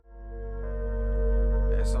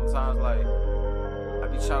And sometimes, like, I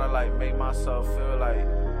be trying to, like, make myself feel like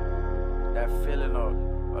that feeling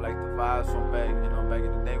or like the vibes from back, back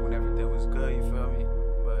in the day when everything was good, you feel me?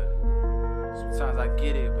 But sometimes I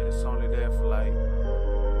get it, but it's only there for, like,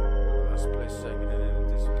 a split second and then it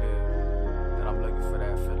disappears. Then I'm looking for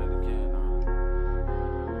that feeling again.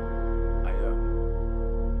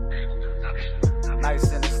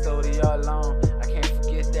 Nights in the studio alone, I can't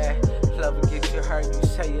forget that. Love will get you hurt, you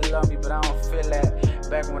say you love me, but I don't feel that.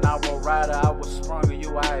 Back when I wrote Rider, I was stronger,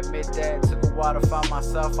 you, I admit that. Took a while to find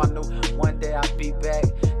myself, I knew one day I'd be back.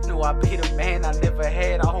 Knew I'd be the man I never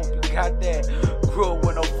had, I hope you got that. Grew up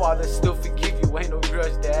with no father, still forgive you, ain't no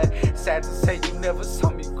grudge, dad. Sad to say you never saw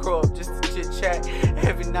me grow up, just to chit chat.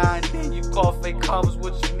 Every now and then you call fake comments,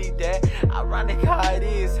 what you need, that. Ironic how it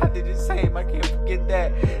is, I did the same, I can't forget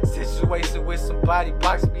that. Situation with somebody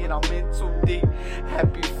box me and I'm in too deep.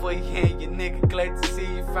 Happy for you and your nigga, glad to see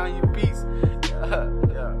you found your peace.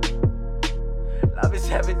 Love is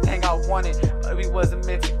everything I wanted, but we wasn't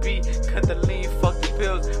meant to be. Cut the lean, fuck the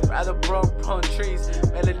pills, rather run trees.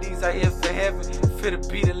 Melodies are here for heaven, for the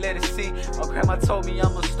beat and let it see. My grandma told me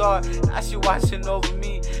I'm a star, now she watching over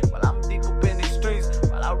me. While I'm deep up in the streets,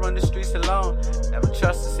 while I run the streets alone. Never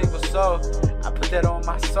trust a single soul, I put that on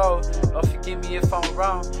my soul. Lord forgive me if I'm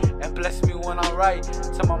wrong, and bless me when I'm right.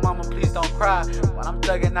 Tell my mama please don't cry, while I'm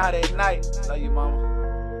thugging out at night. Love you, mama.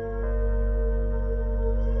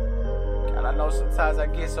 I know sometimes I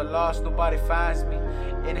get so lost, nobody finds me.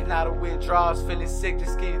 In and out of withdrawals, feeling sick,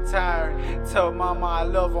 just getting tired. Tell mama I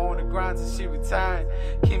love her on the grind till she retired.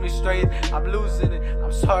 Keep me straight, I'm losing it.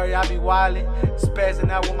 I'm sorry I be wildin',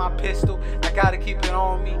 spazzing out with my pistol. I gotta keep it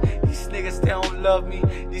on me. These niggas, they don't love me.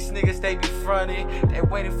 These niggas, they be frontin'. They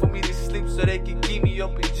waiting for me to sleep so they can keep me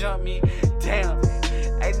up and jump me. Damn.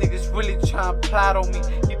 Hey, niggas really tryna plot on me.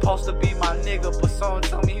 He supposed to be my nigga, but someone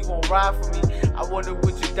tell me he won't ride for me. I wonder,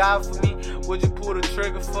 would you die for me? Would you pull the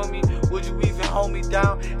trigger for me? Would you even hold me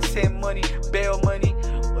down? Send money, bail money?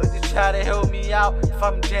 Would you try to help me out if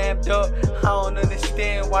I'm jammed up? I don't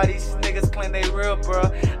understand why these niggas claim they real,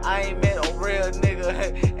 bro. I ain't met a real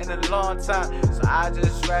nigga in a long time, so I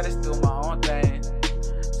just rather do my own thing.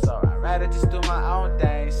 So I'd rather just do my own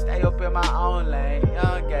thing, stay up in my own lane.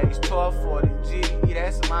 Young gauge, 1240 G,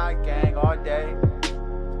 that's my gang all day.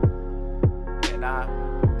 And I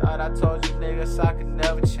thought I told you niggas I could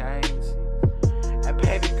never change. And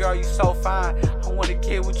baby girl, you so fine, I wanna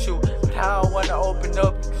get with you, but I don't wanna open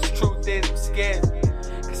up, cause truth is I'm scared.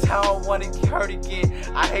 Cause I don't wanna get hurt again,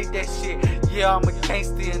 I hate that shit. Yeah, I'm a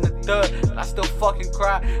gangster and a thug, but I still fucking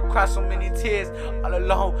cry so many tears, all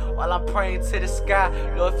alone, while I'm praying to the sky.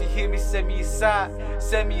 Lord, if you hear me, send me a sign,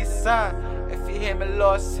 send me a sign. If you hear me,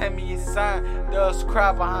 Lord, send me a sign. Dogs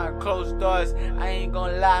cry behind closed doors, I ain't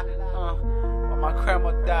gonna lie. When my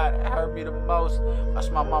grandma died, it hurt me the most. Watch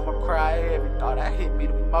my mama cry every thought that hit me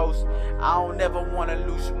the most. I don't ever wanna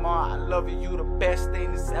lose you, mom. I love you, you the best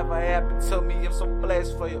thing that's ever happened to me. I'm so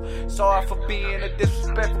blessed for you. Sorry for being a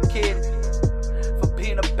disrespectful kid, for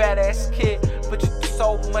being a badass kid, but you do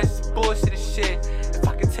so much bullshit and shit. If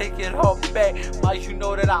I could take it all back, well, you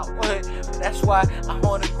know that I would. But that's why I'm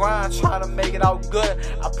on the grind, trying to make it out good.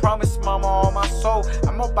 I promise mama on my soul,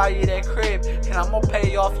 I'm gonna buy you that crib, and I'm gonna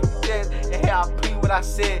pay you off your debt. And hell, I mean what I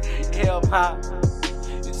said. Hell,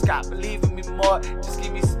 you just gotta believe in me more, just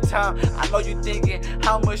give me some time. I know you thinking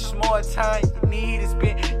how much more time you need. It's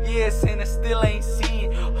been years and I still ain't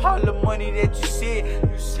seen all the money that you said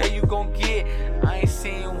you say you gon' get. I ain't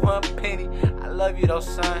seen one penny. I love you though,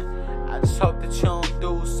 son. I just hope that you don't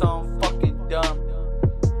do something fucking dumb.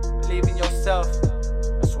 Believe in yourself,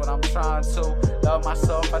 that's what I'm trying to. Love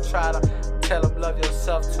myself, I try to tell them love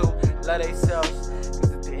yourself too. Love themselves,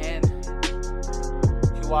 cause at the end,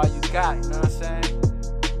 you all you got, you know what I'm saying?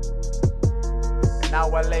 And now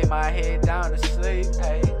I lay my head down to sleep,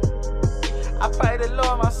 hey. I pray the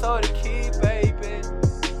Lord my soul to keep, baby.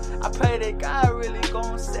 I pray that God really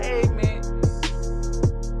gon' save me.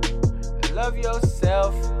 Love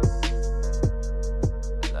yourself.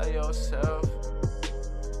 Yourself.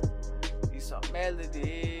 These are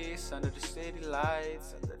melodies under the city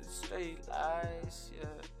lights, under the street lights, yeah.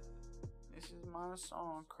 This is my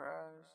song, cries.